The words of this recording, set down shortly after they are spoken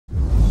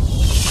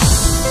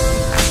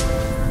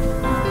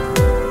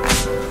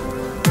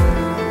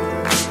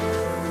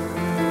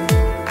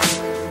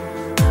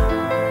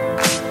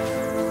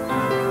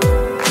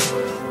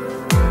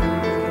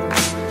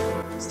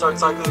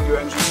cycling your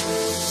engine.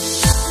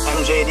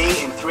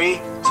 MJD in 3,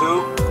 2,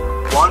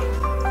 1.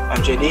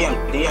 MJD,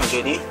 MJD,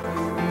 MJD.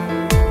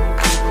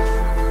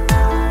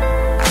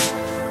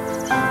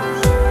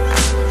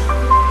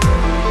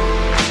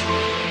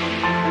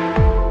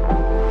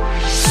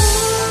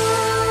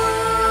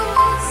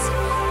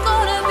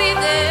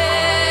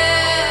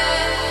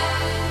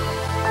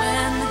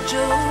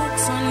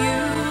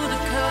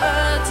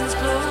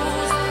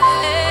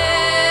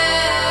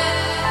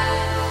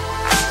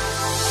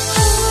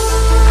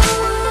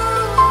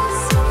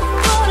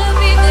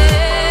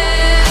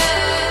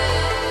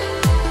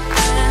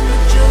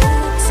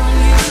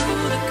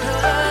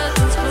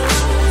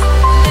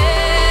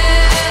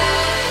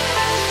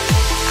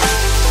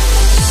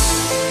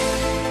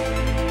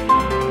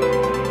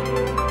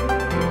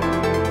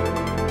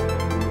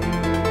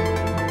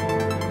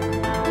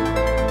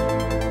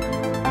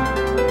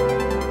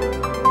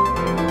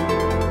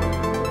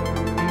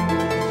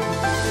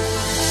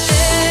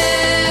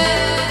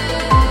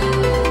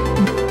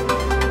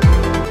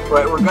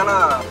 Right, we're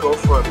gonna go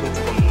for a bit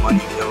of a money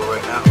kill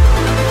right now.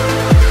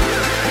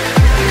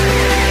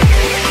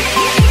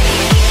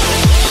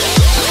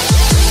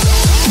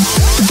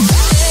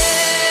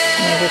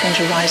 We're going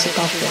to rise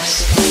above this.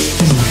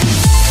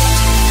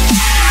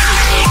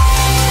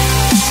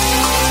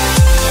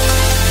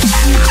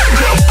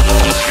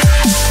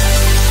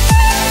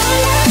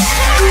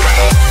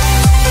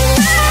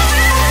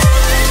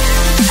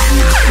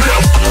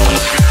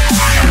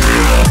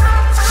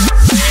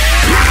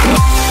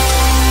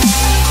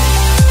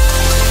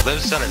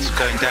 It's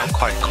going down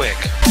quite quick.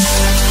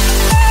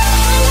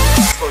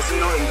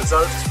 Slozino in the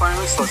Zarthus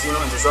primary,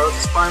 Slozino in the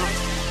Zarthus primary.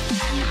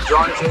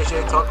 John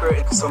JJ Tucker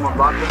in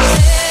Symmetrik.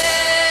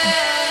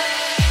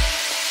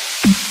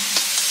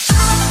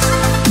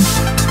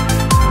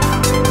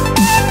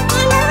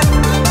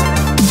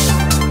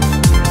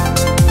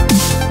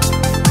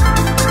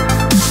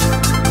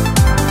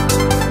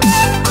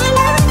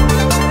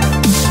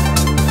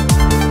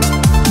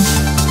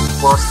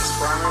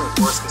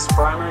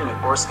 Primary,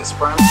 Neborskis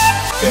primary.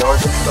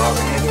 Georgia, Dog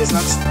and is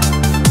next.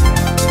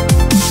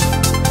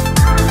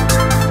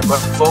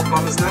 But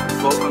Volcom is next.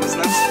 Volcom is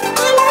next.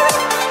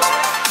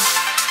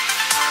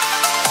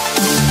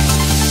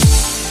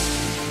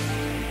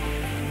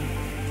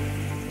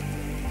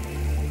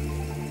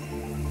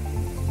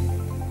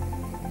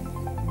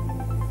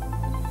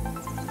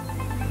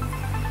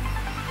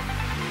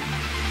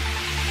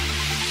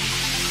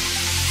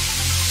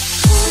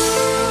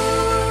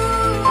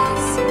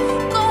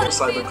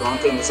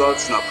 Cyberconte in the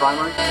Zarthus, not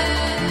primary,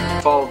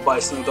 followed by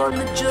Snoop Dark.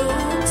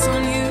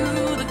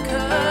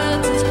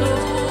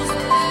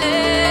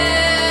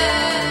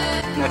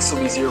 Next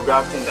will be Zero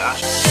Gravity in the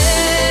Ash.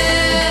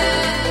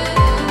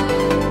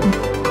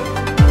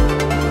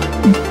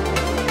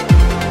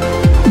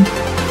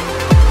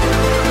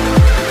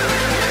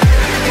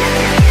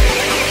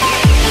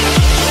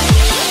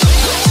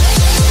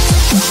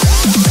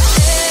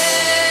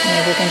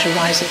 Yeah, we're going to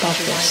rise above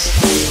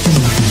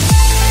this.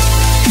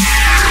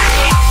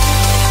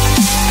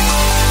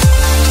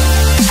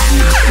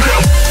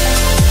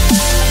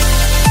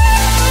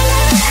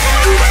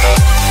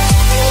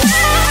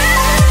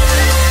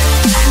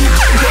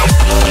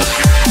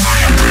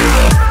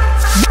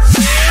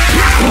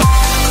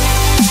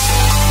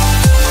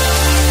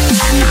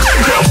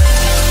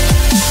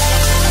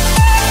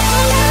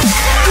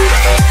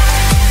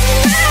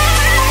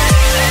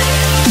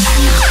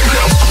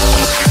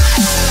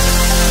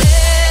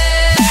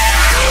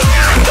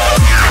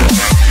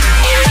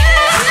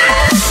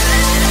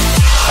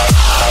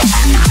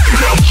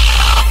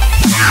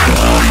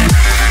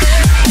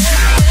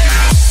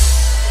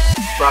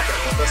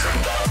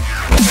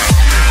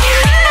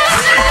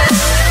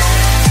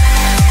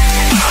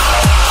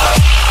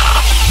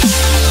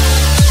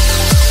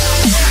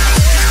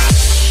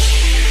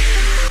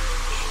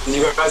 Did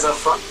you guys have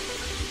fun?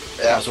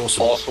 Yeah, it was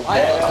awesome.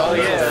 Oh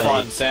yeah,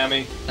 Fun,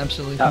 Sammy.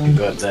 absolutely. Happy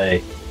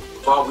birthday.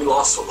 Wow, we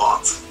lost a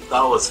lot.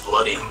 That was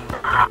bloody.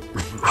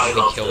 I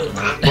loved it.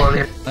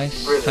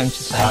 Nice. Really? Time to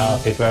say.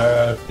 Happy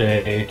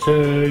birthday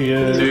to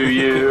you. To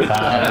you.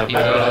 Happy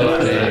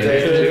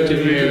birthday to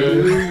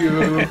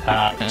you.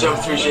 Jump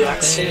through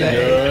GX.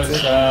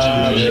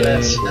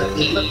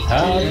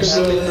 Happy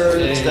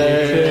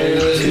birthday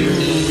to you.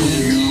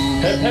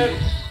 Hip hip.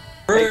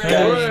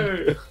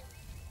 Hooray.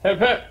 Hip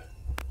hip.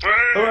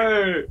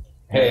 Hooray.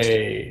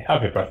 Hey,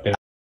 happy birthday.